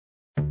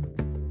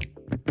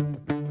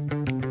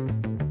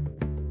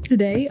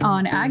today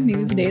on Ag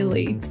News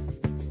Daily.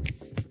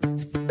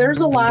 There's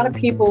a lot of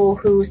people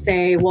who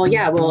say, well,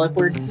 if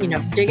we're,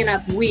 digging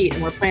up wheat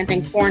and we're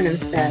planting corn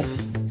instead,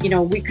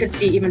 we could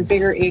see even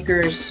bigger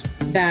acres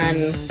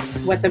than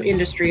what the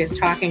industry is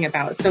talking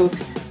about. So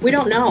we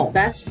don't know.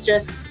 That's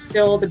just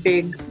still the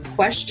big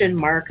question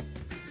mark.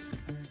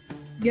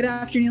 Good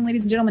afternoon,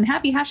 ladies and gentlemen.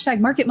 Happy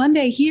 #Market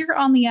Monday here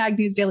on the Ag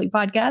News Daily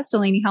podcast.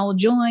 Delaney Howell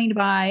joined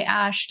by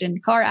Ashton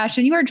Carr.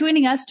 Ashton, you are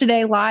joining us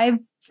today live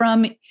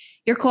from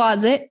your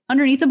closet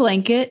underneath a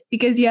blanket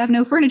because you have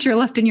no furniture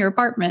left in your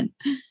apartment.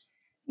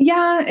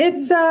 Yeah,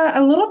 it's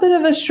a little bit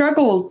of a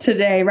struggle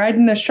today,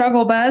 riding the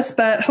struggle bus,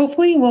 but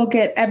hopefully we'll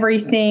get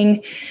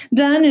everything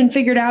done and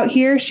figured out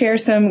here, share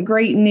some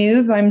great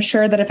news. I'm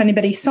sure that if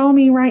anybody saw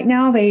me right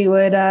now, they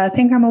would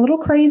think I'm a little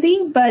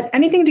crazy, but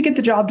anything to get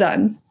the job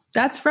done.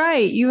 That's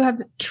right. You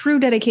have true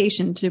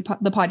dedication to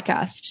the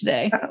podcast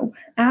today. Oh,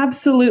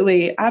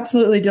 absolutely.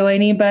 Absolutely,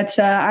 Delaney. But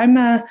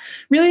I'm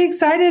really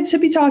excited to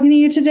be talking to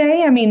you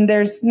today. I mean,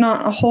 there's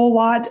not a whole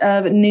lot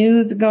of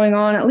news going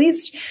on, at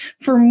least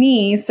for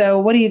me. So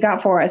what do you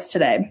got for us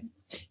today?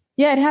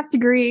 Yeah, I'd have to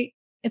agree.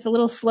 It's a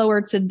little slower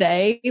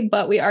today,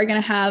 but we are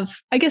going to have,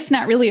 I guess,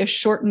 not really a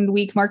shortened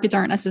week. Markets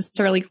aren't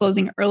necessarily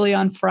closing early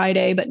on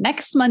Friday, but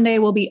next Monday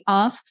will be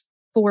off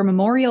for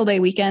Memorial Day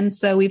weekend.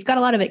 So we've got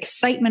a lot of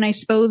excitement, I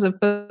suppose, of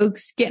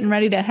folks getting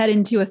ready to head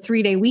into a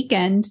 3-day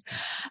weekend.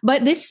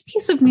 But this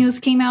piece of news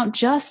came out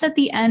just at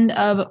the end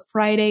of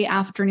Friday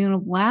afternoon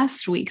of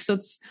last week. So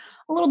it's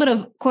a little bit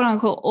of quote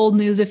unquote old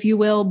news, if you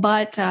will.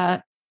 But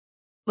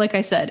like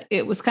I said,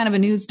 it was kind of a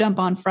news dump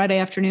on Friday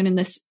afternoon and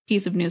this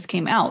piece of news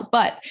came out.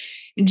 But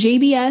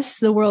JBS,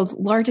 the world's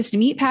largest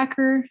meat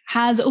packer,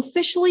 has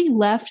officially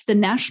left the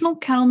National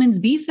Cattlemen's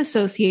Beef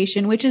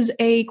Association, which is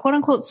a quote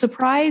unquote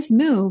surprise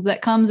move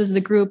that comes as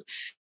the group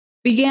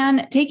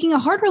began taking a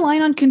harder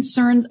line on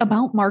concerns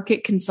about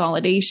market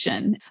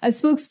consolidation. A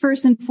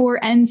spokesperson for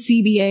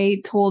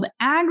NCBA told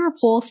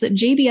AgRepulse that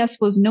JBS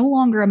was no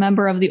longer a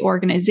member of the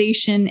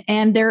organization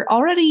and they're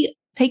already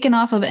taken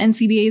off of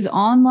NCBA's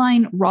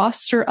online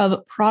roster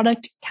of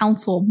product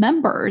council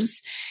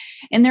members.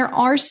 And there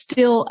are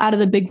still, out of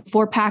the big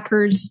four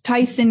packers,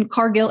 Tyson,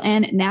 Cargill,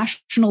 and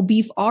National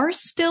Beef are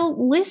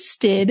still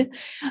listed,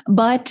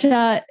 but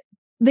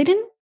they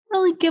didn't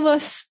really give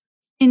us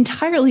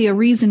entirely a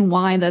reason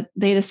why that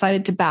they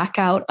decided to back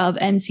out of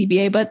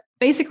NCBA, but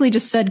basically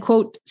just said,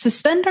 quote,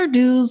 suspend our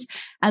dues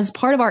as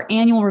part of our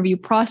annual review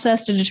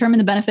process to determine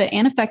the benefit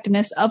and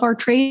effectiveness of our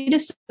trade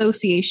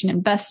association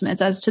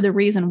investments as to the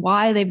reason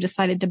why they've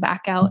decided to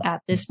back out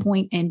at this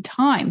point in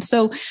time.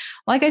 So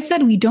like I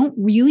said, we don't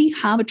really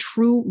have a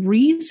true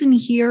reason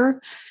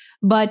here,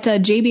 but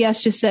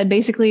JBS just said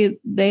basically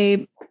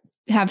they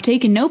have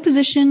taken no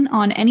position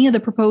on any of the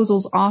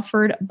proposals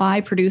offered by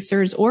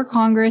producers or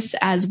Congress,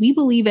 as we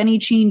believe any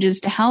changes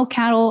to how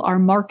cattle are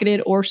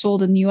marketed or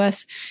sold in the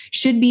U.S.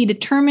 should be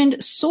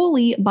determined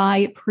solely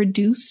by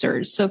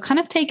producers. So kind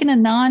of taking a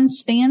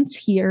non-stance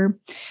here.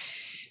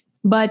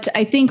 But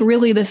I think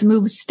really this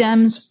move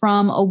stems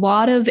from a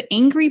lot of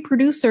angry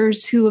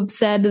producers who have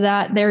said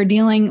that they're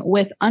dealing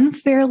with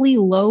unfairly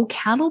low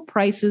cattle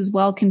prices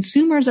while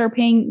consumers are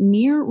paying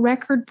near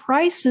record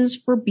prices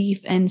for beef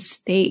and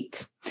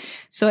steak.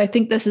 So I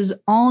think this is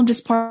all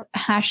just part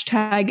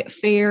of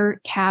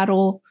 #Fair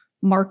Cattle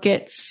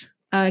Markets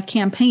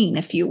campaign,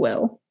 if you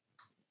will.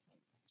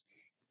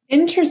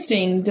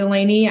 Interesting,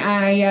 Delaney.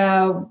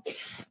 I'm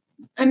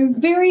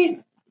very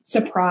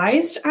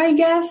surprised, I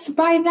guess,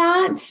 by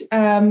that.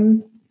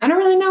 I don't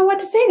really know what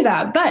to say to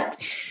that, but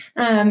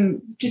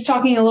just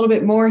talking a little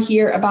bit more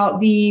here about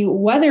the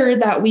weather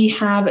that we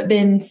have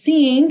been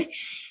seeing.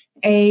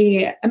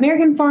 A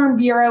American Farm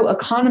Bureau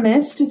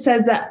economist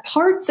says that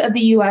parts of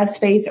the U.S.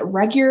 face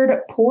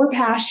record poor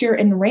pasture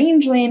and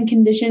rangeland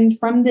conditions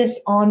from this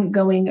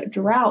ongoing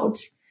drought.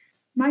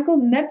 Michael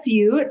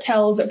Nepview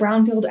tells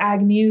Brownfield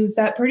Ag News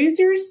that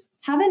producers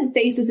haven't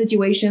faced a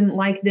situation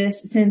like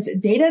this since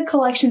data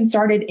collection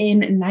started in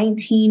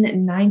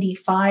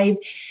 1995.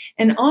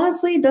 And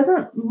honestly, it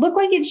doesn't look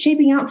like it's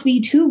shaping out to be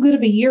too good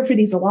of a year for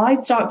these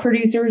livestock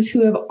producers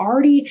who have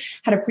already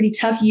had a pretty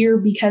tough year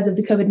because of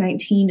the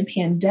COVID-19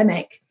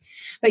 pandemic.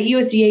 But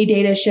USDA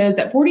data shows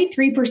that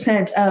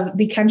 43% of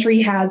the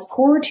country has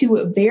poor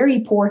to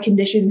very poor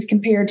conditions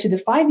compared to the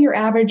 5-year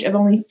average of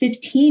only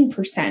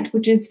 15%,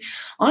 which is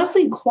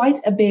honestly quite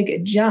a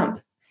big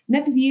jump.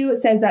 Nepview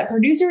says that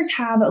producers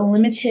have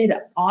limited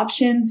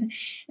options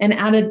and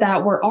added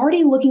that we're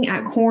already looking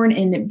at corn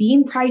and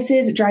bean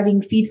prices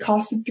driving feed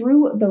costs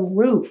through the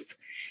roof.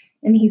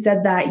 And he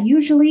said that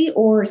usually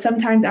or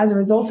sometimes as a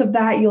result of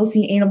that, you'll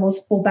see animals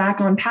pull back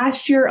on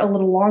pasture a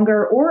little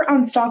longer or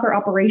on stocker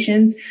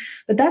operations.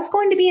 But that's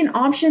going to be an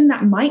option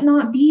that might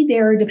not be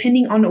there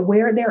depending on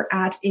where they're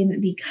at in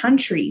the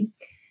country.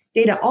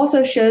 Data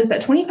also shows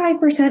that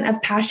 25%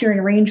 of pasture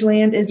and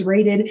rangeland is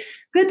rated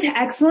good to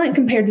excellent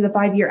compared to the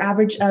 5-year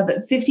average of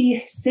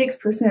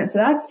 56%. So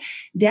that's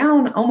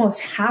down almost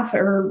half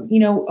or,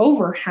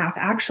 over half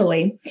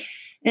actually.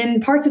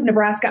 And parts of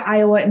Nebraska,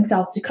 Iowa, and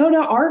South Dakota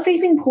are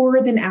facing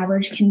poorer than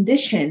average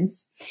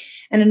conditions.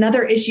 And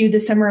another issue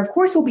this summer, of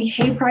course, will be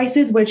hay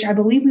prices, which I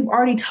believe we've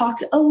already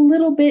talked a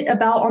little bit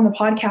about on the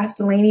podcast,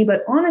 Delaney.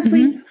 But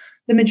honestly,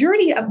 the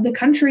majority of the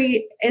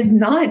country is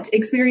not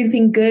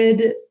experiencing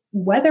good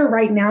weather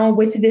right now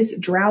with this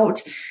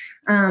drought.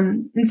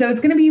 And so it's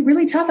going to be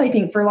really tough, I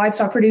think, for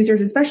livestock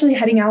producers, especially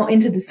heading out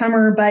into the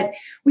summer. But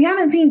we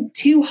haven't seen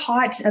too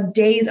hot of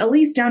days, at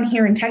least down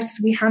here in Texas.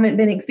 We haven't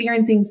been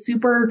experiencing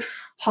super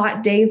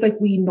hot days like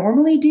we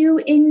normally do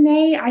in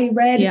May. I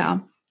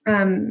read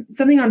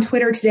something on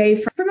Twitter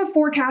today from a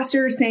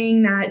forecaster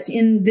saying that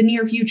in the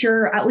near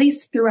future, at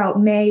least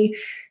throughout May,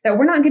 that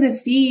we're not going to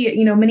see,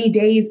 many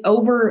days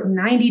over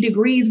 90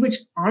 degrees, which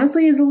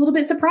honestly is a little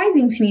bit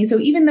surprising to me. So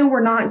even though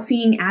we're not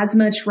seeing as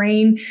much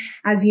rain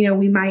as,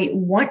 we might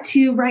want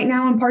to right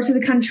now in parts of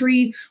the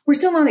country, we're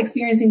still not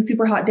experiencing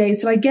super hot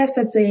days. So I guess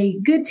that's a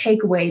good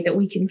takeaway that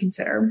we can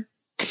consider.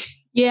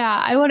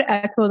 Yeah, I would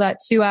echo that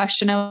too,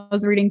 Ashton. I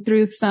was reading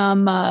through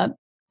some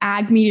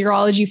ag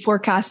meteorology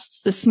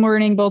forecasts this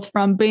morning, both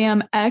from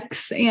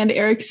BAMX and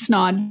Eric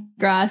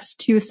Snodgrass,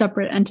 two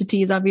separate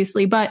entities,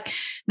 obviously, but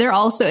they're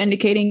also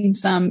indicating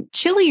some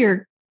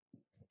chillier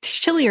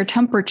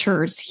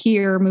temperatures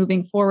here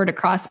moving forward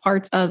across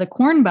parts of the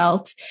Corn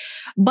Belt.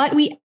 But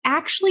we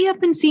actually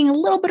have been seeing a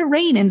little bit of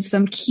rain in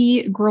some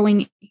key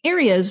growing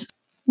areas.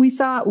 We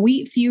saw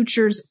wheat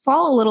futures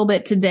fall a little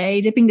bit today,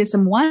 dipping to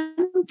some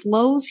one-month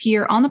lows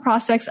here on the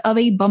prospects of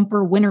a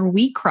bumper winter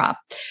wheat crop.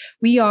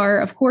 We are,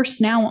 of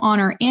course, now on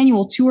our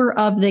annual tour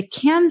of the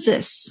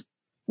Kansas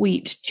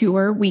wheat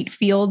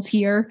fields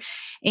here.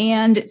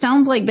 And it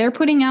sounds like they're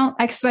putting out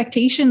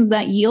expectations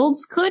that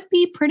yields could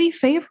be pretty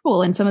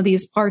favorable in some of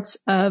these parts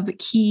of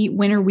key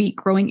winter wheat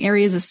growing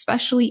areas,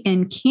 especially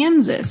in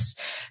Kansas.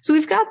 So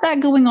we've got that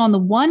going on the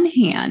one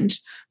hand.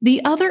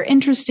 The other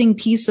interesting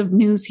piece of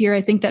news here,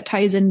 I think that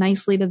ties in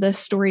nicely to this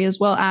story as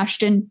well,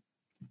 Ashton,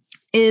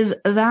 is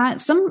that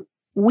some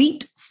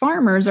wheat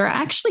farmers are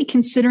actually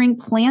considering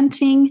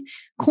planting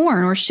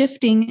corn or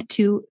shifting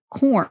to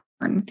corn.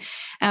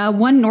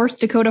 One North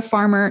Dakota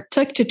farmer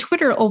took to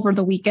Twitter over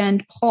the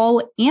weekend,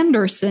 Paul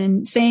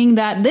Anderson, saying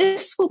that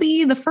this will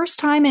be the first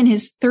time in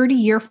his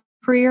 30-year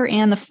career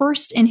and the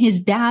first in his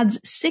dad's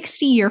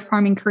 60-year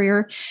farming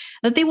career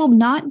that they will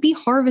not be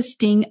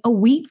harvesting a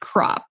wheat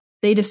crop.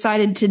 They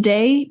decided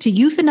today to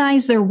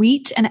euthanize their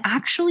wheat and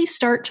actually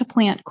start to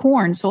plant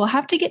corn. So we'll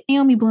have to get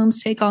Naomi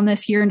Bloom's take on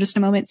this here in just a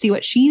moment, see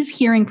what she's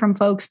hearing from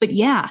folks. But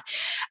yeah,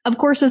 of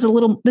course,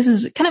 this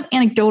is kind of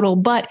anecdotal,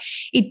 but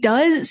it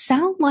does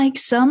sound like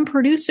some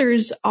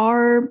producers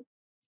are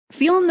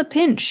feeling the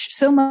pinch,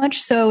 so much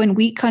so in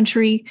wheat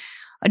country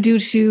due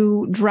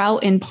to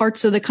drought in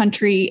parts of the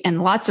country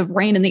and lots of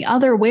rain in the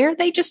other, where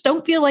they just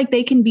don't feel like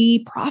they can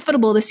be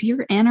profitable this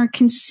year and are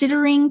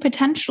considering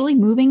potentially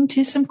moving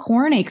to some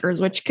corn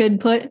acres, which could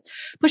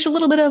push a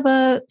little bit of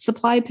a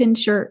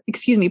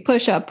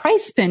push a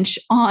price pinch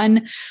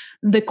on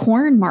the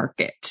corn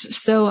market.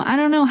 So I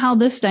don't know how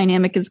this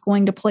dynamic is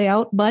going to play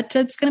out, but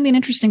it's going to be an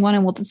interesting one,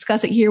 and we'll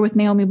discuss it here with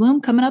Naomi Bloom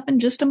coming up in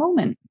just a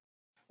moment.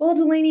 Well,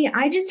 Delaney,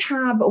 I just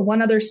have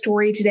one other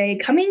story today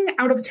coming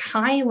out of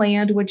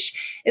Thailand,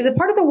 which is a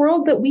part of the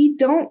world that we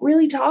don't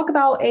really talk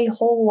about a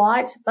whole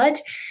lot.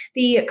 But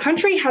the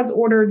country has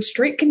ordered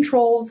strict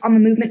controls on the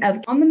movement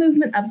of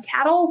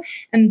cattle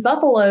and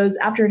buffaloes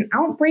after an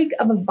outbreak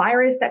of a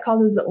virus that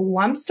causes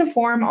lumps to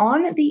form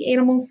on the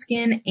animal's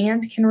skin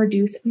and can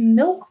reduce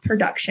milk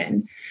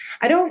production.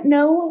 I don't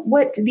know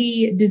what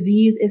the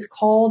disease is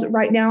called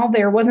right now.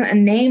 There wasn't a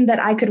name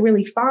that I could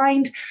really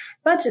find.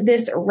 But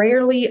this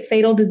rarely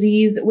fatal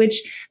disease,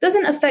 which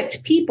doesn't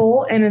affect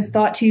people and is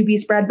thought to be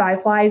spread by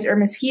flies or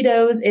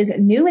mosquitoes, is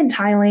new in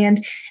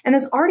Thailand and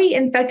has already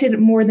infected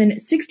more than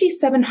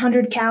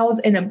 6,700 cows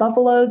and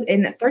buffaloes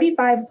in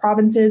 35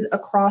 provinces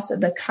across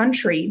the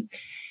country.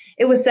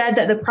 It was said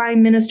that the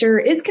prime minister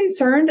is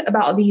concerned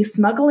about the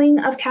smuggling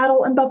of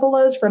cattle and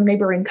buffaloes from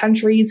neighboring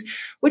countries,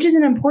 which is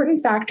an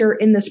important factor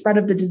in the spread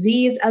of the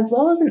disease, as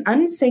well as an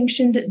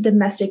unsanctioned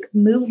domestic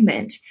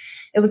movement.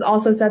 It was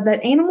also said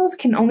that animals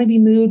can only be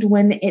moved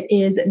when it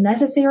is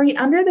necessary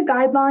under the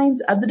guidelines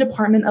of the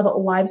Department of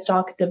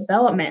Livestock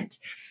Development.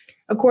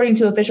 According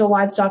to official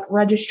livestock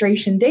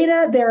registration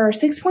data, there are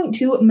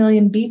 6.2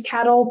 million beef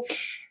cattle,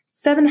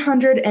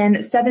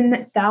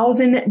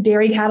 707,000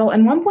 dairy cattle,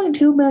 and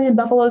 1.2 million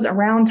buffaloes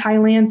around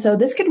Thailand. So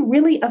this could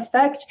really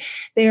affect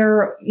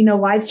their,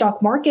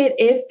 livestock market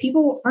if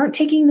people aren't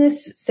taking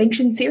this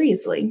sanction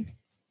seriously.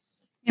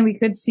 And we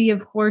could see,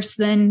 of course,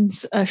 then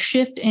a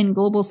shift in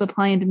global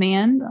supply and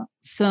demand.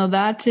 So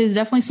that is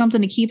definitely something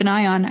to keep an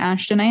eye on,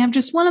 Ashton. I have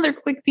just one other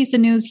quick piece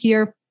of news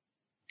here.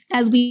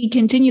 As we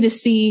continue to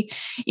see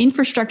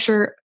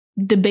infrastructure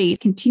debate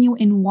continue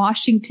in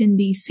Washington,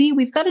 D.C.,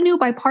 we've got a new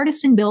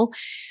bipartisan bill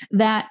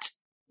that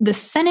the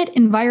Senate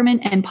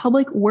Environment and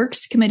Public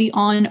Works Committee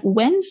on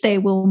Wednesday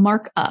will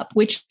mark up,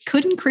 which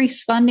could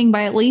increase funding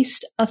by at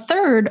least a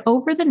third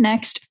over the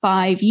next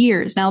 5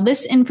 years. Now,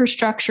 this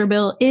infrastructure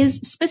bill is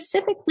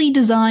specifically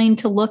designed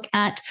to look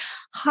at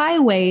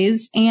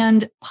highways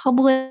and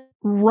public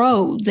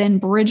roads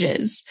and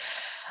bridges.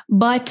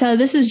 But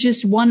this is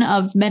just one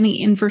of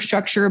many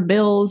infrastructure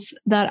bills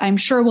that I'm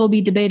sure will be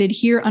debated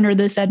here under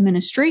this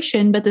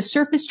administration. But the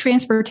Surface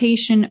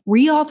Transportation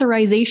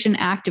Reauthorization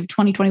Act of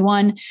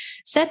 2021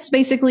 sets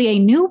basically a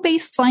new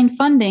baseline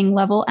funding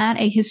level at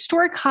a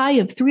historic high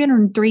of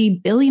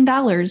 $303 billion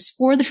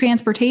for the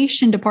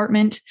Transportation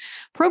Department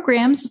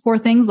programs for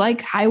things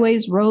like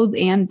highways, roads,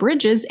 and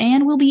bridges,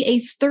 and will be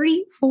a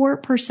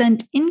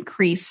 34%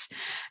 increase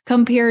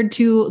compared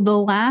to the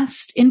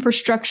last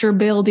infrastructure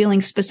bill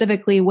dealing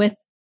specifically with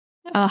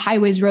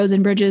highways, roads,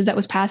 and bridges that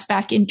was passed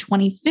back in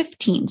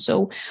 2015.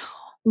 So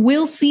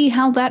we'll see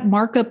how that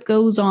markup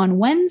goes on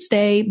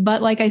Wednesday.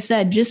 But like I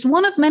said, just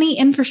one of many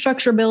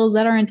infrastructure bills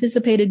that are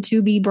anticipated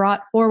to be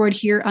brought forward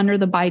here under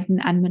the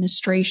Biden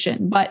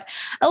administration. But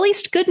at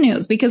least good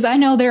news, because I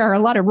know there are a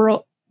lot of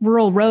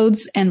rural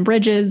roads and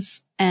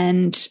bridges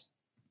and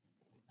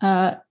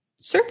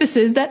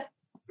surfaces that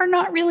are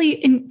not really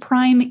in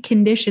prime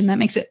condition. That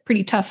makes it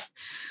pretty tough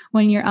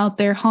when you're out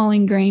there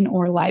hauling grain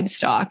or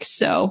livestock.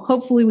 So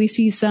hopefully we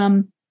see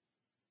some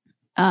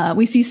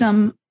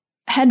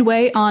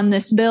headway on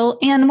this bill.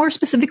 And more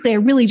specifically, I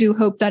really do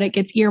hope that it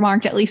gets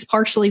earmarked at least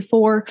partially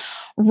for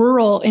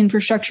rural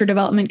infrastructure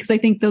development, because I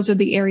think those are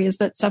the areas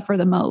that suffer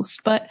the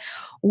most. But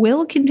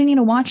we'll continue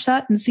to watch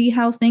that and see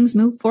how things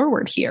move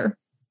forward here.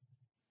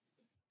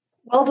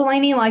 Well,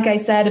 Delaney, like I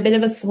said, a bit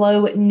of a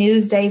slow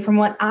news day from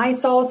what I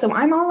saw. So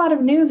I'm all out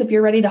of news if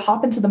you're ready to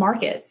hop into the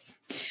markets.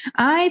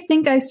 I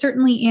think I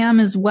certainly am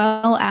as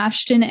well,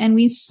 Ashton. And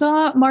we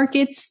saw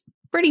markets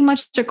pretty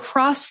much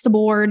across the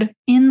board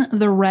in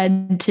the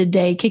red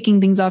today, kicking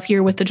things off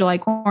here with the July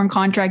corn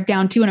contract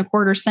down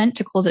 2.25 cents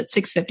to close at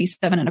 6.57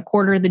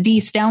 1/4. The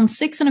D's down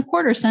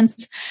 6.25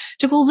 cents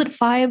to close at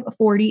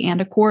 5.40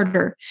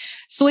 1/4.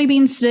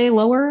 Soybeans today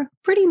lower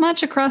pretty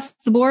much across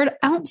the board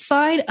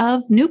outside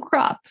of new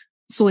crop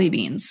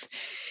soybeans.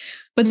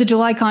 But the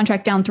July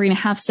contract down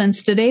 3.5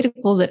 cents today to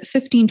close at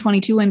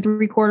 15.22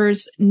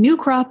 3/4. New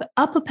crop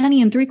up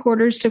 1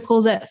 3/4 to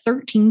close at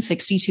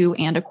 13.62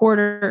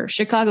 1/4.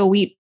 Chicago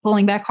wheat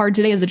pulling back hard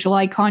today as the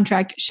July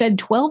contract shed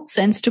 12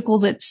 cents to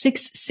close at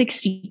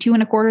 6.62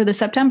 1/4. The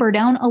September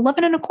down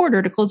 11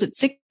 1/4 to close at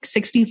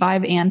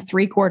 6.65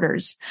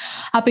 3/4.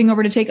 Hopping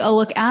over to take a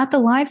look at the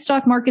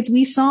livestock markets,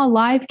 we saw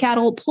live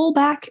cattle pull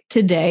back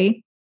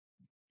today.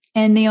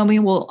 And Naomi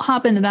will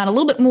hop into that a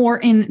little bit more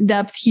in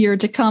depth here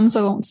to come, so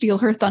I won't steal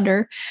her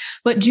thunder.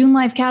 But June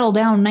live cattle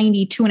down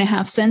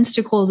 92.5 cents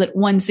to close at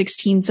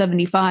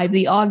 116.75.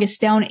 The August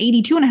down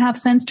 82.5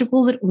 cents to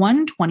close at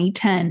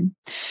 120.10.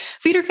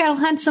 Feeder cattle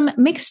had some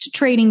mixed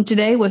trading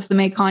today, with the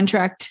May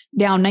contract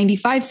down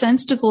 95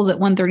 cents to close at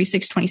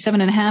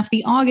 136.27.5.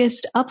 The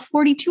August up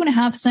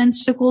 42.5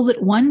 cents to close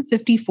at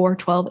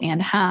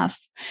 154.12.5.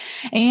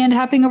 And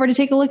hopping over to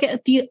take a look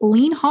at the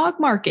lean hog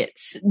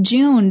markets.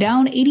 June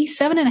down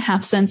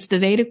 87.5 cents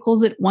today to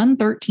close at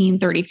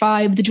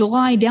 113.35. The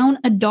July down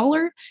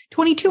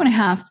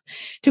 $1.22.5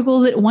 to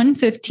close at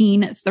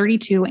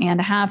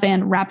 115.32.5.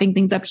 And wrapping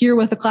things up here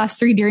with the Class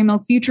 3 dairy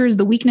milk futures,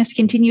 the weakness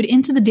continued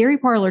into the dairy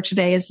parlor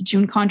today as the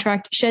June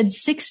contract shed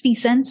 60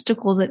 cents to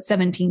close at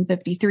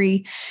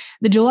 17.53.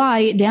 The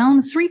July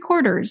down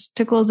 3/4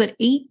 to close at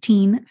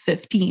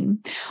 18.15.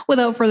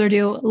 Without further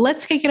ado,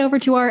 let's kick it over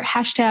to our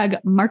hashtag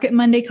Market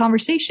Monday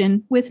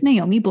conversation with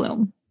Naomi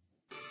Blohm.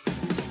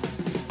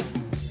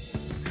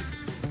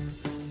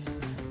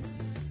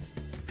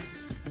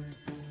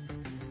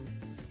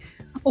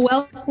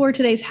 Well, for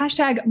today's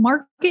hashtag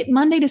Market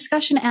Monday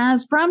discussion,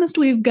 as promised,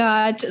 we've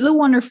got the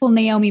wonderful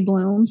Naomi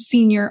Blohm,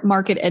 Senior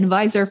Market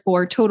Advisor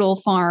for Total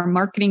Farm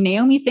Marketing.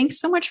 Naomi, thanks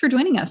so much for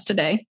joining us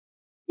today.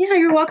 Yeah,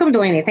 you're welcome,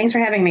 Delaney. Thanks for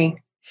having me.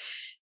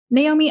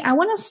 Naomi, I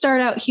want to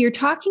start out here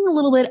talking a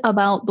little bit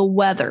about the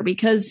weather,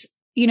 because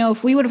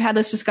if we would have had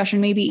this discussion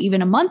maybe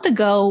even a month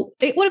ago,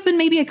 it would have been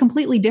maybe a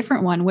completely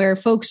different one, where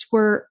folks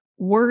were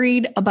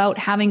worried about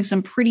having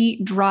some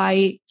pretty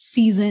dry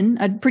season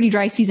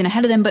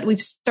ahead of them. But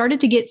we've started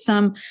to get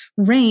some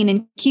rain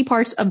in key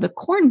parts of the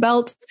Corn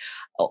Belt.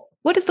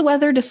 What does the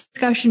weather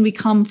discussion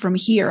become from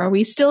here? Are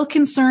we still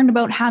concerned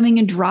about having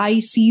a dry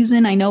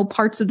season? I know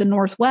parts of the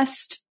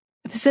Northwest,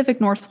 Pacific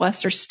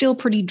Northwest, are still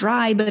pretty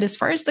dry, but as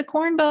far as the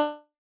Corn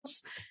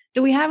Belts,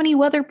 do we have any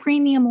weather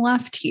premium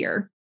left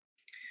here?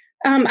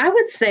 I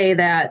would say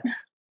that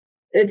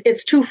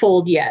it's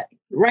twofold yet.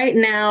 Right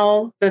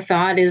now, the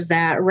thought is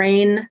that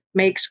rain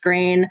makes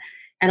grain,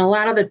 and a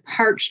lot of the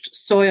parched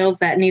soils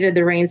that needed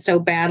the rain so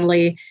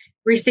badly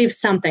receive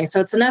something. So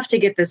it's enough to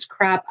get this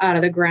crop out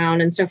of the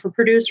ground. And so for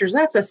producers,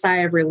 that's a sigh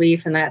of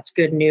relief, and that's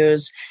good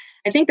news.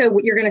 I think that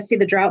you're going to see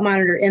the drought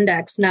monitor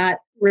index not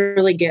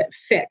really get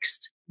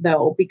fixed,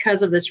 though,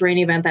 because of this rain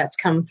event that's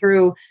come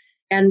through.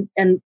 And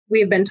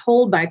we've been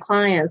told by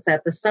clients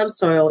that the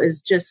subsoil is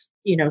just,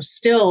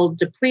 still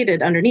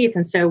depleted underneath.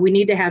 And so we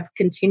need to have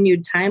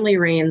continued timely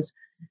rains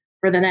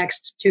for the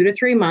next 2 to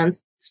 3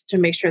 months to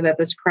make sure that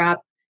this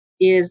crop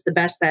is the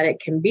best that it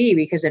can be,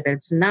 because if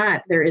it's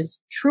not, there is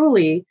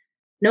truly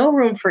no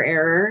room for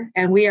error.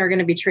 And we are going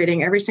to be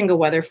trading every single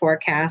weather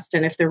forecast.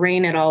 And if the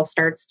rain at all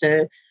starts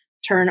to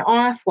turn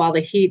off while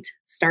the heat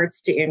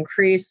starts to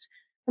increase,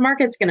 the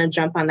market's going to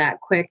jump on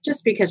that quick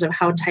just because of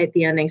how tight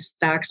the ending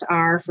stocks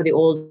are for the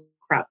old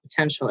crop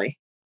potentially.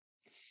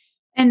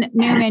 And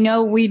Naomi, I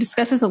know we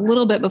discussed this a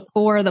little bit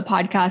before the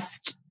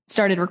podcast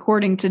started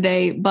recording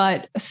today,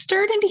 but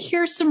starting to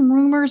hear some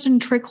rumors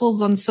and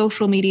trickles on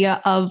social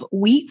media of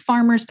wheat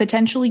farmers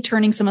potentially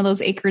turning some of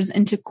those acres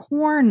into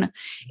corn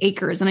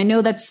acres. And I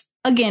know that's,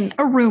 again,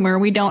 a rumor.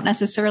 We don't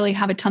necessarily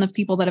have a ton of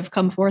people that have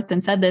come forth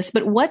and said this,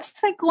 but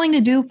what's that going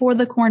to do for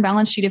the corn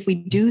balance sheet if we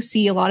do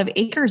see a lot of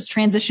acres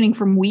transitioning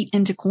from wheat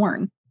into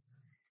corn?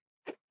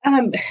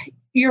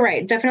 You're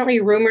right.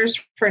 Definitely rumors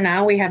for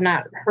now. We have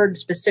not heard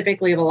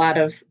specifically of a lot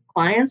of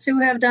clients who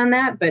have done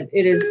that, but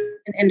it is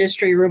an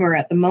industry rumor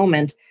at the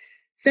moment.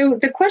 So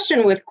the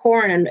question with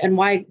corn and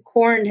why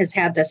corn has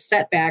had this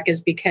setback is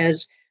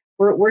because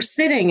we're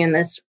sitting in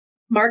this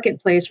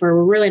marketplace where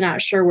we're really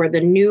not sure where the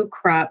new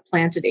crop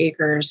planted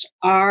acres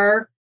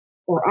are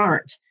or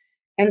aren't.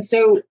 And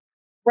so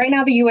right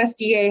now the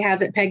USDA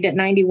has it pegged at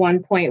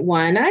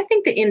 91.1. And I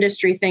think the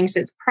industry thinks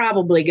it's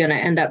probably going to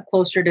end up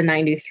closer to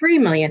 93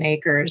 million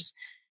acres.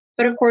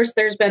 But of course,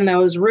 there's been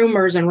those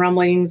rumors and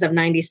rumblings of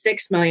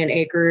 96 million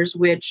acres,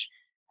 which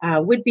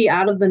would be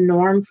out of the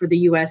norm for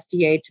the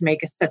USDA to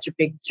make such a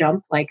big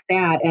jump like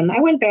that. And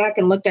I went back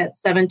and looked at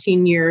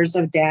 17 years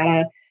of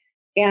data.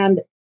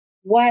 And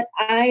what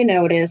I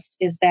noticed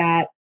is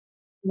that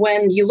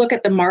when you look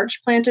at the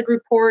March planted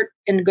report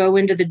and go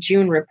into the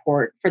June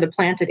report for the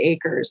planted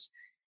acres,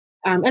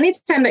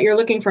 anytime that you're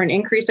looking for an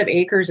increase of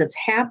acres, it's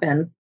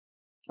happened.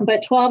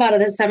 But 12 out of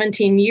the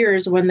 17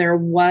 years when there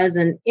was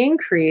an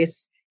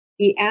increase,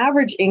 the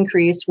average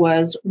increase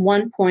was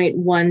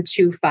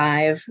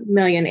 1.125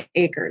 million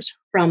acres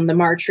from the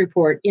March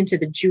report into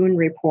the June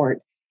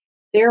report.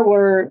 There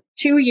were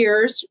 2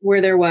 years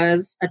where there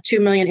was a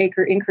 2 million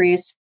acre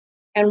increase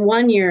and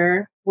 1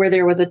 year where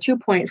there was a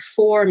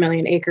 2.4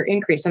 million acre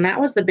increase. And that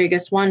was the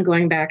biggest one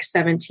going back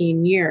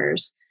 17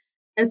 years.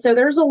 And so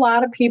there's a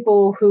lot of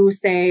people who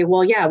say,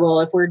 well,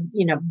 if we're,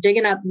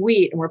 digging up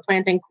wheat and we're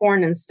planting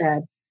corn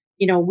instead,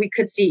 we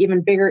could see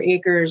even bigger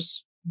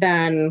acres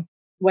than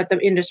what the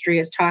industry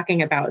is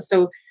talking about.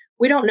 So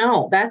we don't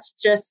know. That's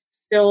just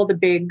still the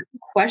big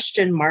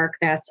question mark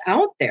that's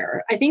out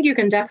there. I think you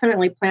can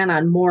definitely plan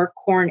on more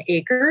corn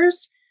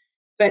acres,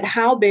 but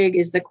how big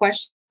is the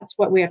question? That's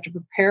what we have to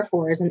prepare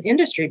for as an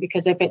industry,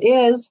 because if it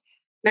is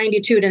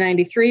 92 to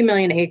 93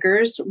 million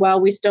acres, well,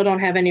 we still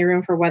don't have any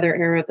room for weather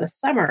error this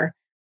summer.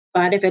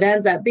 But if it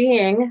ends up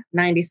being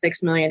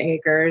 96 million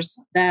acres,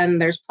 then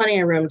there's plenty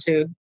of room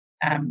to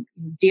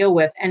deal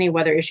with any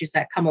weather issues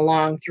that come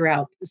along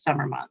throughout the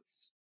summer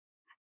months.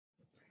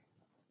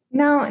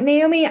 Now,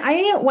 Naomi,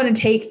 I want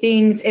to take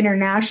things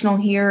international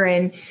here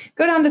and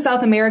go down to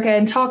South America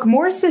and talk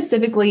more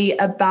specifically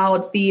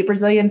about the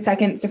Brazilian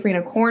second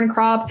safrinha corn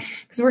crop,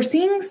 because we're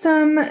seeing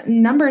some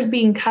numbers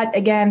being cut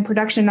again,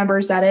 production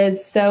numbers, that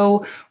is.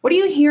 So what are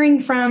you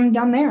hearing from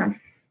down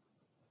there?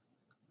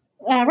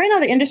 Right now,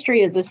 the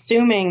industry is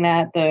assuming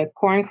that the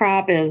corn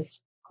crop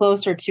is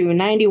closer to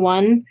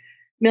 91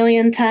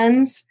 million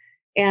tons,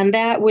 and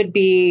that would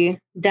be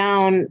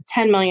down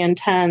 10 million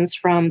tons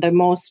from the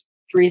most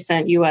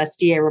recent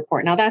USDA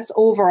report. Now that's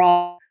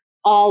overall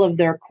all of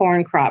their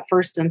corn crop,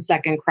 first and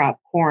second crop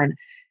corn.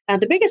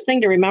 The biggest thing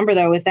to remember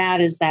though with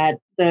that is that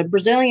the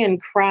Brazilian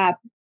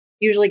crop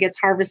usually gets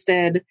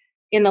harvested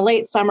in the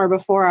late summer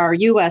before our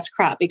US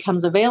crop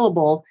becomes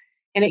available.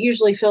 And it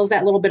usually fills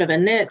that little bit of a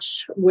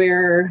niche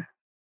where,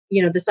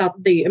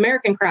 the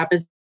American crop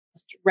is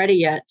ready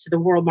yet to the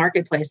world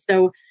marketplace.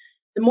 So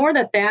the more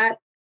that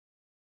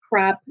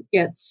crop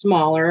gets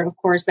smaller, of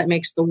course, that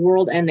makes the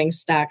world ending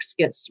stocks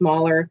get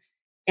smaller,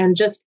 and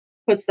just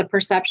puts the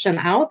perception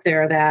out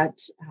there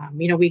that,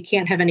 we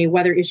can't have any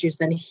weather issues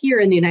then here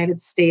in the United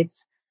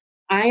States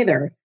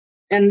either.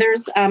 And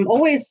there's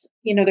always,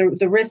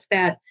 the risk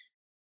that,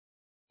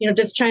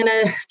 does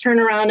China turn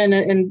around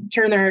and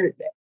turn their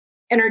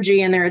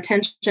energy and their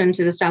attention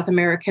to the South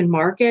American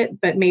market,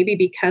 but maybe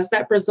because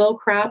that Brazil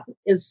crop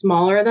is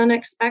smaller than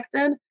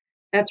expected,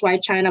 that's why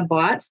China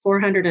bought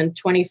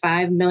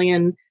 425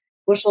 million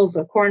bushels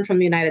of corn from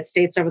the United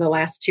States over the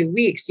last 2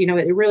 weeks.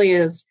 It really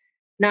is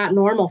not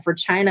normal for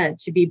China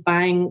to be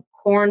buying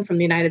corn from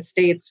the United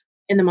States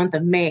in the month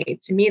of May.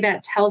 To me,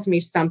 that tells me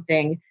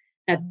something,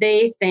 that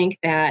they think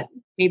that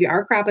maybe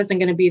our crop isn't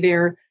going to be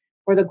there,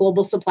 or the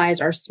global supplies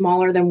are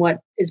smaller than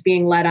what is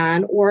being let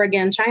on, or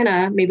again,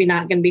 China maybe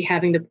not going to be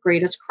having the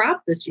greatest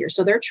crop this year.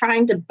 So they're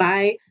trying to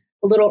buy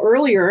a little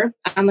earlier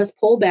on this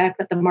pullback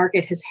that the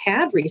market has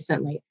had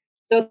recently.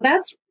 So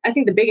that's, I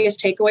think, the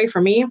biggest takeaway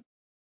for me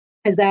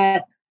is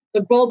that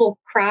the global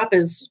crop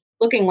is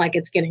looking like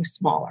it's getting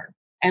smaller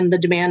and the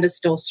demand is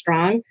still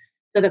strong.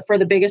 So that for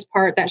the biggest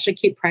part, that should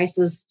keep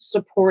prices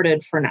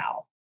supported for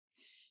now.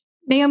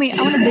 Naomi,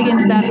 I want to dig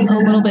into that a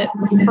little bit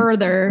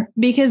further,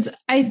 because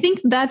I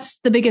think that's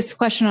the biggest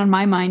question on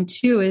my mind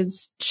too,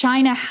 is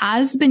China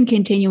has been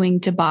continuing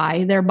to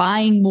buy. They're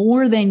buying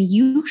more than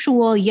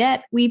usual,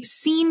 yet we've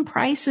seen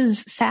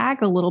prices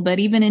sag a little bit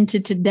even into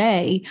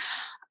today.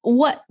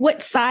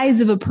 what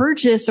size of a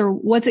purchase or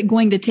what's it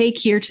going to take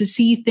here to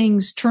see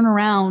things turn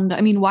around?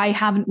 I mean, why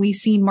haven't we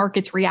seen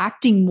markets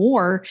reacting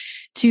more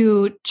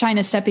to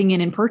China stepping in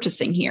and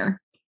purchasing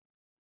here?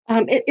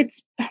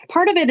 It's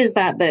part of it is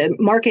that the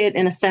market,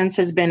 in a sense,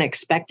 has been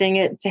expecting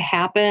it to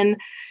happen.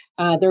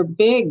 They're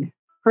big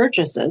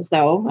purchases,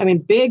 though. I mean,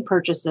 big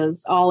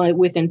purchases all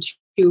within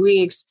 2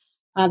 weeks.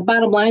 The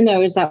bottom line,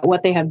 though, is that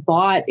what they have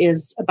bought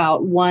is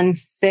about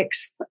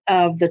 1/6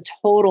 of the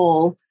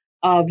total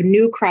of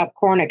new crop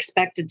corn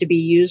expected to be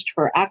used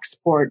for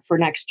export for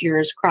next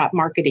year's crop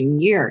marketing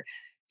year.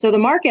 So the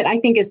market, I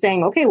think, is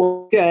saying, okay,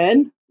 well,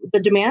 good. The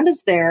demand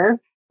is there.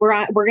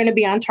 We're going to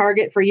be on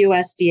target for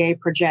USDA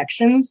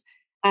projections.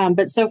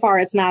 But so far,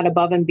 it's not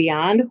above and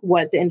beyond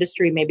what the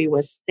industry maybe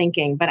was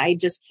thinking. But I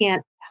just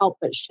can't help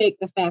but shake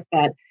the fact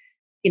that,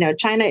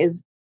 China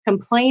is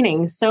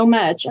complaining so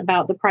much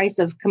about the price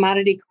of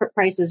commodity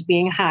prices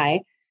being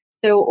high.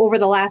 So over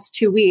the last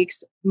 2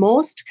 weeks,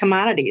 most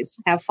commodities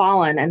have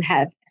fallen and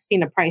have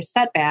seen a price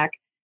setback,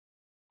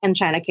 and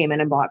China came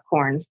in and bought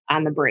corn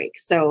on the break.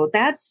 So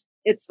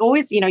it's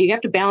always, you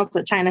have to balance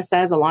what China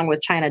says along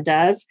with China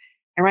does.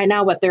 And right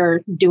now what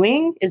they're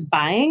doing is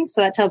buying.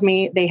 So that tells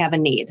me they have a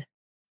need.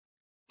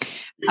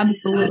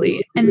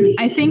 Absolutely. And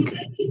I think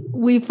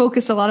we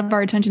focused a lot of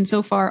our attention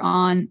so far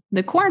on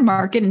the corn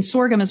market and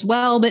sorghum as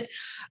well. But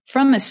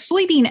from a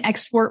soybean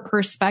export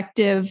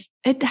perspective,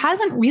 it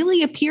hasn't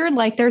really appeared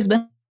like there's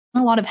been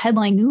a lot of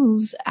headline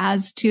news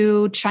as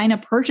to China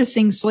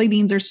purchasing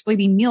soybeans or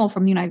soybean meal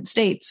from the United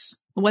States.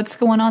 What's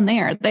going on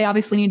there? They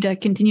obviously need to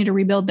continue to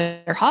rebuild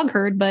their hog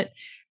herd, but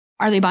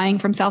are they buying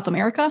from South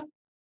America?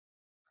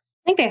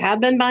 I think they have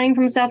been buying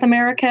from South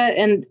America.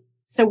 And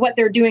so what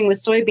they're doing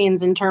with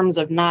soybeans in terms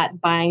of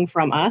not buying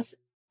from us,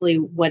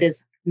 what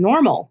is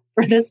normal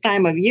for this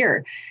time of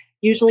year.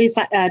 Usually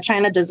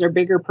China does their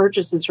bigger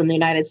purchases from the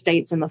United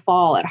States in the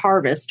fall at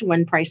harvest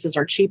when prices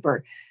are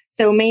cheaper.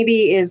 So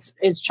maybe is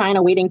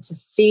China waiting to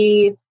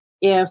see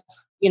if,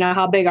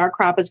 how big our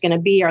crop is going to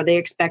be? Are they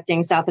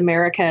expecting South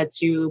America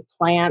to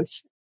plant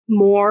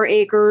more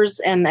acres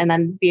and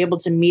then be able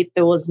to meet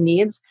those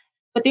needs?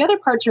 But the other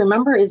part to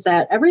remember is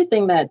that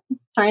everything that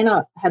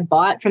China had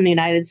bought from the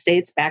United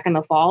States back in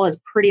the fall has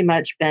pretty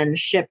much been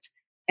shipped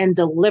and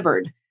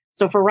delivered.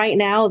 So for right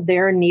now,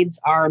 their needs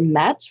are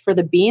met for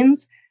the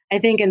beans. I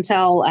think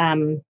until,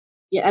 and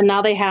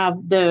now they have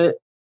the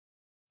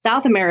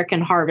South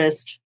American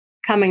harvest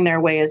coming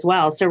their way as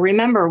well. So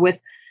remember, with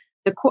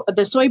the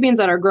soybeans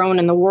that are grown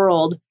in the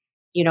world,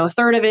 a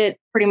third of it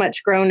pretty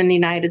much grown in the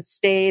United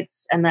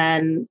States, and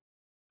then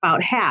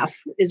about half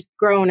is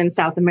grown in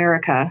South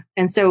America.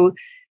 And so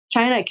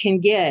China can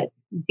get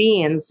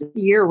beans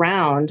year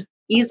round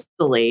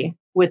easily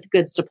with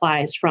good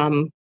supplies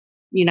from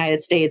the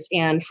United States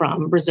and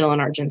from Brazil and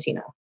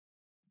Argentina.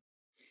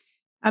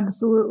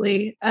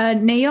 Absolutely.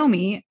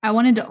 Naomi, I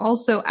wanted to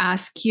also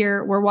ask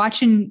here, we're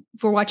watching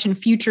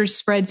futures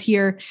spreads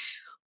here.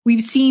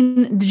 We've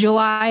seen the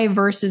July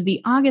versus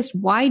the August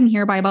widen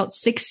here by about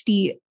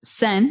 60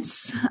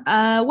 cents.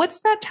 What's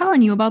that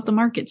telling you about the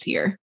markets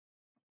here?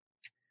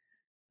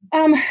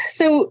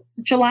 So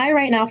July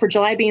right now for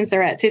July beans,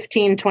 they're at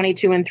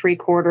 15.22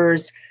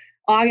 3/4.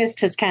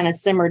 August has kind of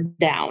simmered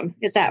down.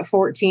 It's at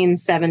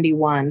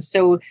 14.71.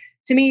 So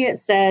to me, it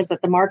says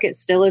that the market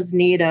still is in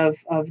need of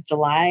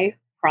July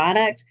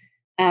product.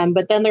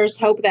 But then there's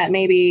hope that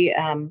maybe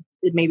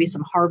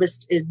some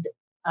harvested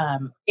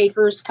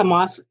acres come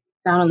off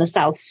down in the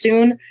south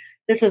soon.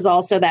 This is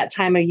also that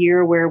time of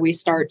year where we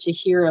start to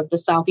hear of the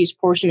southeast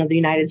portion of the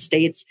United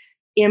States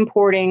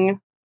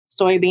importing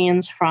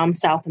soybeans from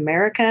South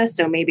America.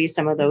 So maybe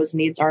some of those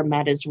needs are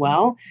met as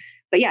well.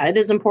 But yeah, it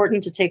is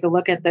important to take a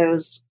look at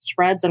those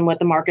spreads and what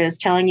the market is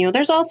telling you.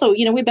 There's also,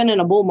 we've been in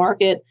a bull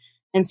market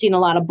and seen a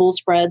lot of bull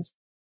spreads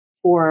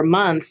for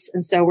months.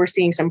 And so we're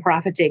seeing some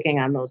profit taking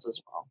on those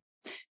as well.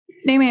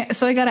 Naomi,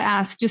 so I got to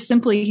ask just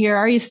simply here,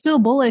 are you still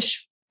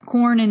bullish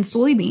corn and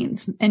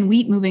soybeans and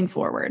wheat moving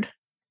forward?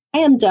 I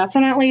am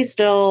definitely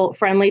still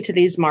friendly to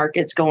these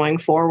markets going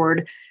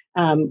forward.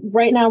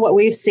 Right now, what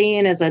we've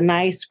seen is a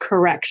nice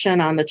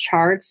correction on the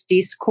charts.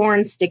 DC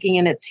corn sticking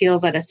in its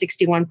heels at a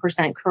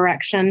 61%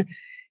 correction.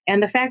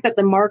 And the fact that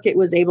the market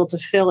was able to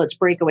fill its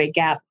breakaway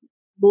gap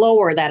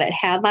lower that it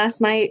had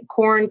last night,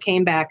 corn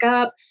came back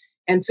up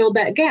and filled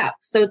that gap.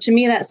 So to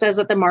me, that says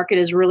that the market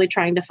is really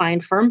trying to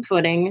find firm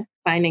footing,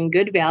 finding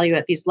good value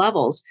at these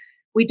levels.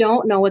 We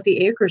don't know what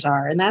the acres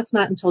are, and that's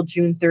not until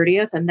June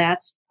 30th. And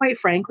that's, quite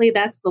frankly,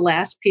 that's the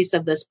last piece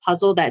of this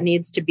puzzle that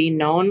needs to be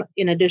known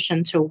in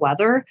addition to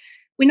weather.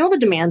 We know the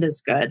demand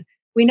is good.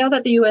 We know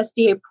that the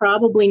USDA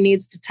probably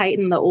needs to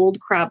tighten the old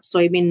crop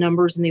soybean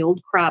numbers and the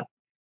old crop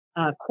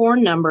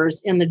corn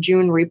numbers in the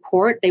June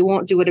report. They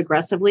won't do it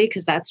aggressively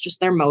because that's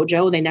just their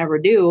mojo. They never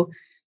do.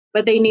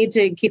 But they need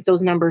to keep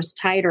those numbers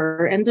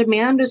tighter. And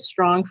demand is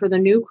strong for the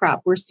new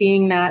crop. We're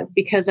seeing that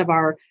because of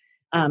our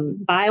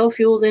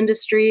biofuels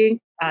industry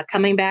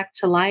coming back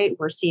to light.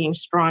 We're seeing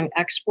strong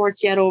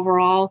exports yet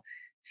overall.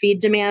 Feed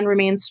demand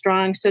remains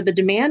strong. So the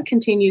demand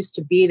continues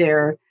to be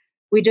there.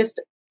 We just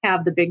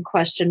have the big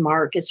question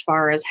mark as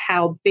far as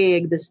how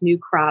big this new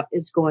crop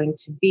is going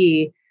to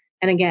be.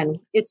 And again,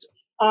 it's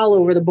all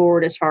over the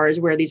board as far as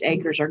where these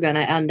acres are going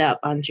to end up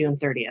on June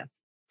 30th.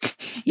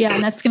 Yeah,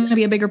 and that's going to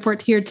be a big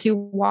report here to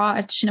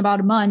watch in about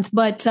a month.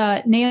 But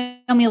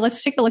Naomi,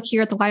 let's take a look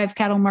here at the live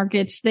cattle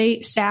markets.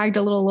 They sagged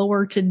a little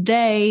lower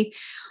today.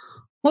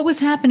 What was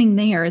happening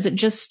there? Is it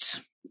just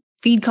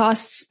feed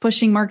costs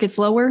pushing markets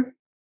lower?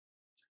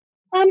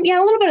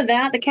 Yeah, a little bit of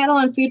that. The cattle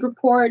on feed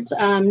report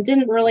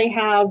didn't really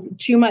have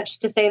too much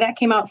to say. That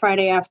came out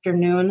Friday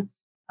afternoon.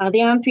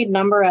 The on-feed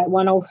number at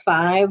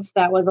 105,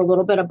 that was a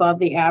little bit above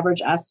the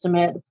average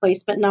estimate. The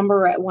placement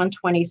number at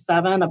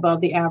 127,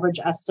 above the average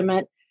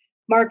estimate.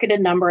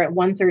 Marketed number at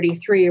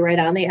 133, right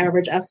on the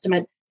average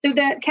estimate. So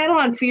that cattle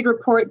on feed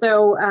report,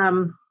 though,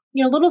 a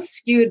little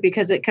skewed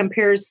because it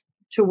compares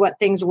to what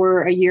things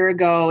were a year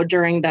ago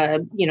during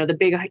the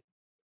big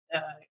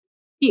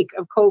peak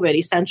of COVID,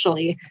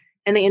 essentially,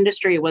 and the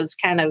industry was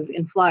kind of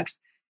in flux.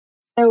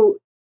 So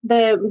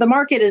the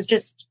market is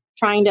just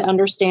trying to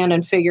understand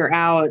and figure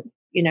out,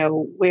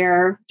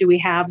 where do we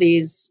have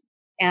these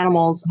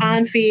animals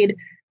on feed?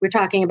 We're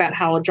talking about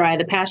how dry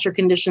the pasture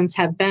conditions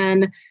have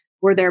been.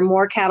 Were there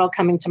more cattle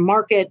coming to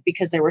market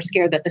because they were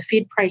scared that the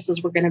feed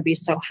prices were going to be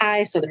so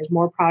high, so there's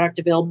more product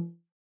available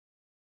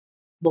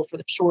for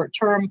the short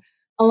term,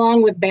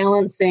 along with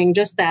balancing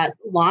just that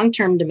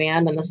long-term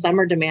demand and the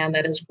summer demand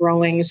that is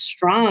growing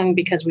strong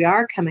because we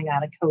are coming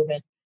out of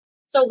COVID.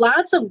 So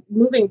lots of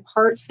moving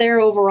parts there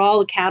overall.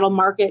 The cattle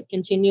market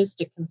continues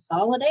to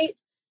consolidate.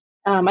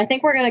 I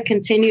think we're going to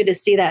continue to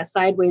see that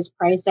sideways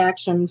price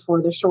action for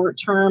the short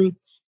term.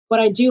 What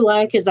I do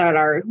like is that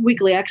our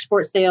weekly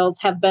export sales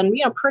have been,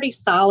 pretty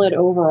solid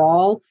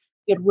overall.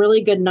 We had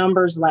really good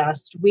numbers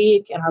last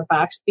week, and our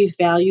box beef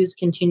values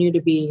continue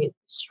to be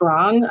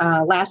strong.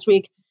 Last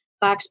week,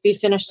 box beef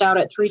finished out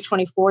at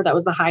 $324. That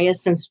was the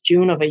highest since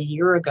June of a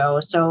year ago.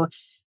 So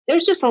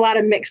there's just a lot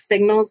of mixed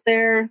signals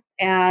there,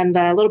 and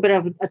a little bit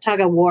of a tug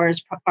of war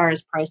as far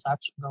as price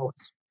action goes.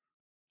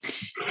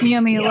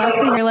 Naomi,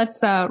 lastly here, let's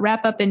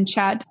wrap up and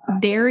chat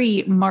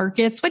dairy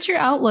markets. What's your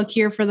outlook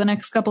here for the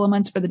next couple of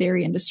months for the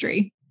dairy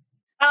industry?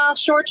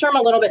 Short term,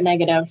 a little bit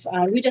negative.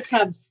 We just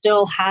have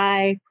still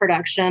high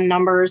production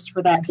numbers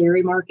for that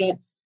dairy market.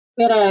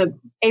 We had a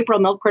April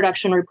milk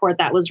production report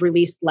that was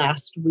released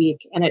last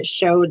week, and it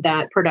showed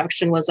that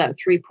production was at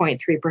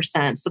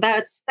 3.3%. So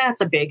that's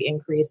a big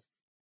increase.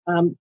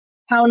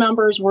 Cow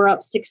numbers were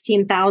up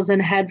 16,000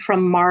 head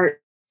from March.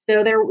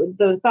 So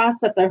the thoughts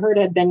that the herd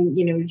had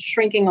been,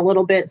 shrinking a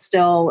little bit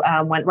still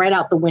went right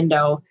out the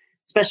window,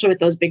 especially with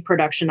those big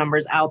production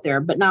numbers out there.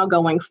 But now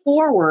going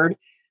forward,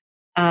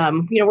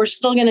 we're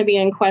still going to be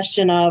in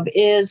question of,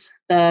 is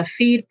the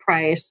feed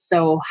price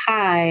so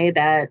high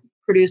that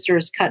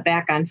producers cut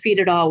back on feed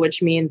at all,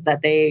 which means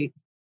that they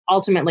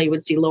ultimately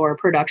would see lower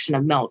production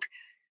of milk.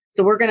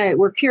 So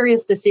we're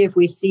curious to see if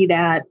we see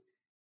that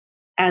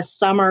as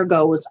summer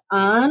goes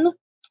on.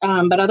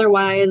 But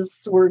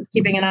otherwise, we're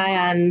keeping an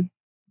eye on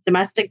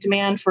domestic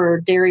demand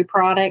for dairy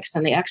products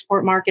and the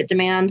export market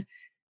demand.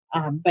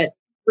 But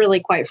really,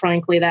 quite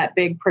frankly, that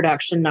big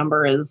production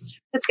number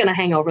it's going to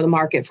hang over the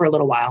market for a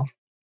little while.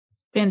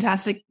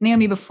 Fantastic.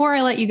 Naomi, before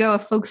I let you go,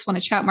 if folks want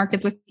to chat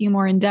markets with you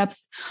more in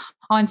depth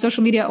on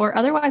social media or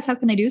otherwise, how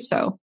can they do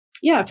so?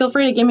 Yeah, feel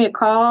free to give me a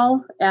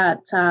call at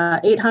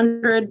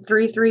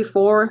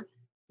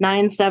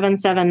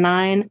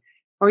 800-334-9779,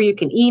 or you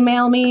can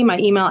email me. My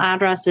email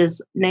address is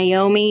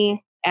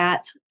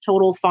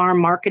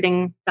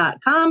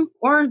naomi@totalfarmmarketing.com,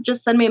 or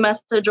just send me a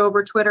message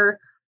over Twitter.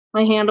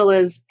 My handle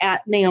is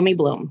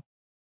 @NaomiBloom.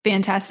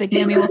 Fantastic,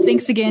 Naomi. Well,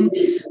 thanks again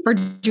for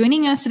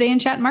joining us today in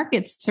Chat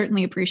Markets.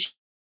 Certainly appreciate it.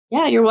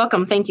 Yeah, you're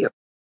welcome. Thank you.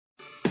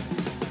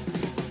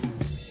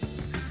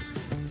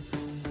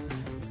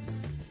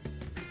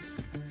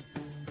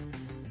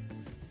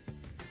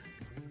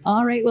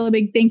 All right. Well, a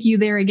big thank you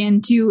there again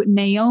to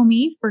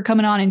Naomi for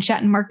coming on and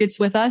chatting markets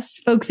with us.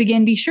 Folks,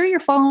 again, be sure you're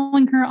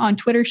following her on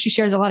Twitter. She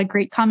shares a lot of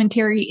great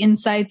commentary,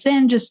 insights,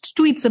 and just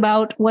tweets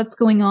about what's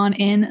going on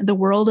in the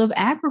world of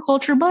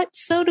agriculture, but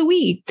so do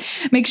we.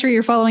 Make sure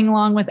you're following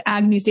along with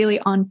Ag News Daily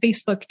on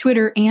Facebook,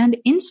 Twitter, and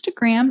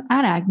Instagram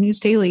 @Ag News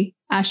Daily.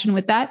 Ashton,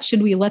 with that,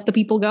 should we let the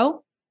people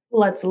go?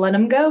 Let's let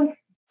them go.